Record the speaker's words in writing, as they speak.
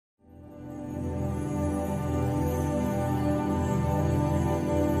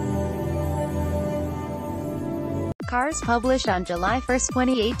Cars published on July 1,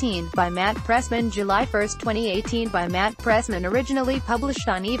 2018, by Matt Pressman July 1, 2018 by Matt Pressman Originally published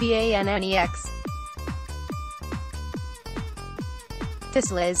on EVANNEX.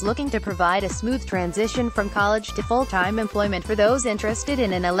 Tesla is looking to provide a smooth transition from college to full-time employment for those interested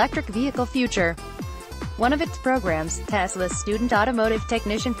in an electric vehicle future. One of its programs, Tesla's Student Automotive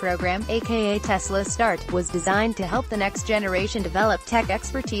Technician Program, aka Tesla Start, was designed to help the next generation develop tech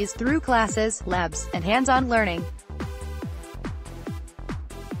expertise through classes, labs, and hands-on learning.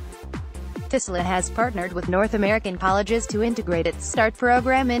 Tesla has partnered with North American colleges to integrate its START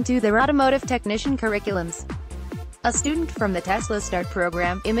program into their automotive technician curriculums. A student from the Tesla Start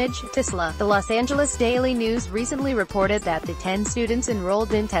program, Image, Tesla, the Los Angeles Daily News recently reported that the 10 students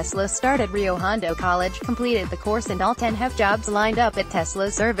enrolled in Tesla Start at Rio Hondo College completed the course and all 10 have jobs lined up at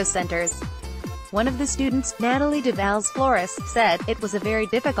Tesla's service centers. One of the students, Natalie DeValles Flores, said, "It was a very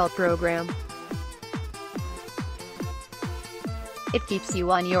difficult program. It keeps you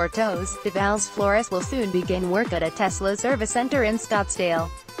on your toes." DeValles Flores will soon begin work at a Tesla service center in Scottsdale.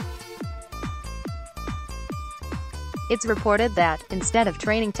 It's reported that, instead of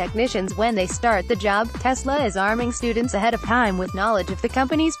training technicians when they start the job, Tesla is arming students ahead of time with knowledge of the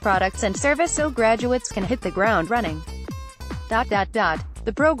company's products and service so graduates can hit the ground running.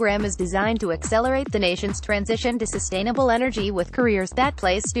 The program is designed to accelerate the nation's transition to sustainable energy with careers that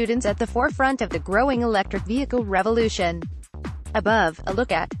place students at the forefront of the growing electric vehicle revolution. Above, a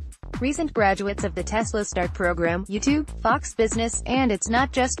look at recent graduates of the Tesla Start program, YouTube, Fox Business, and it's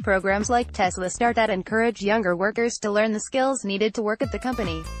not just programs like Tesla Start that encourage younger workers to learn the skills needed to work at the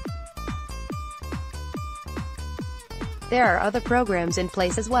company. There are other programs in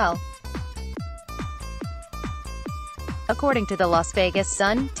place as well. According to the Las Vegas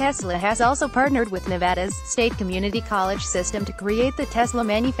Sun, Tesla has also partnered with Nevada's State Community College System to create the Tesla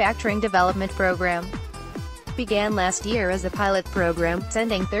Manufacturing Development Program. Began last year as a pilot program,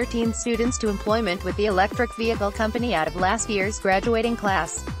 sending 13 students to employment with the electric vehicle company out of last year's graduating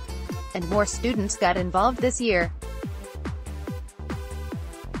class. And more students got involved this year.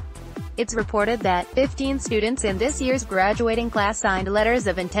 It's reported that 15 students in this year's graduating class signed letters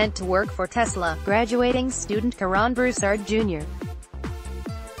of intent to work for Tesla. Graduating student Karan Broussard Jr.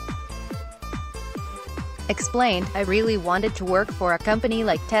 explained, "I really wanted to work for a company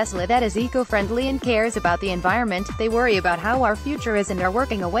like Tesla that is eco-friendly and cares about the environment. They worry about how our future is and are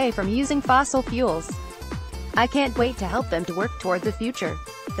working away from using fossil fuels. I can't wait to help them to work toward the future."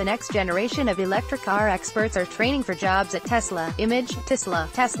 The next generation of electric car experts are training for jobs at Tesla. Image, Tesla.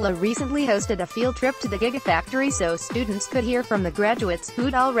 Tesla recently hosted a field trip to the Gigafactory so students could hear from the graduates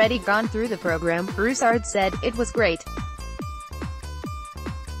who'd already gone through the program. Broussard said, "It was great.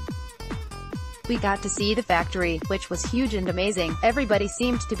 We got to see the factory, which was huge and amazing. Everybody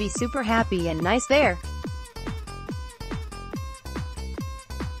seemed to be super happy and nice there.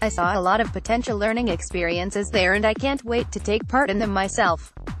 I saw a lot of potential learning experiences there and I can't wait to take part in them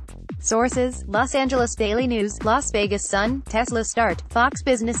myself." Sources: Los Angeles Daily News, Las Vegas Sun, Tesla Start, Fox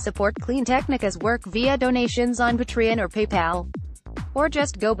Business. Support clean Technica's work via donations on Patreon or PayPal. Or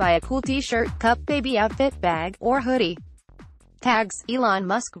just go buy a cool t-shirt, cup, baby outfit, bag, or hoodie. Tags: Elon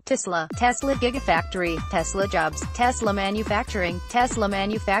Musk, Tesla, Tesla Gigafactory, Tesla Jobs, Tesla Manufacturing, Tesla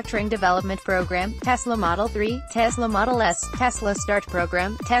Manufacturing Development Program, Tesla Model 3, Tesla Model S, Tesla Start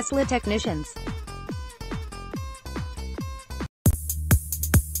Program, Tesla Technicians.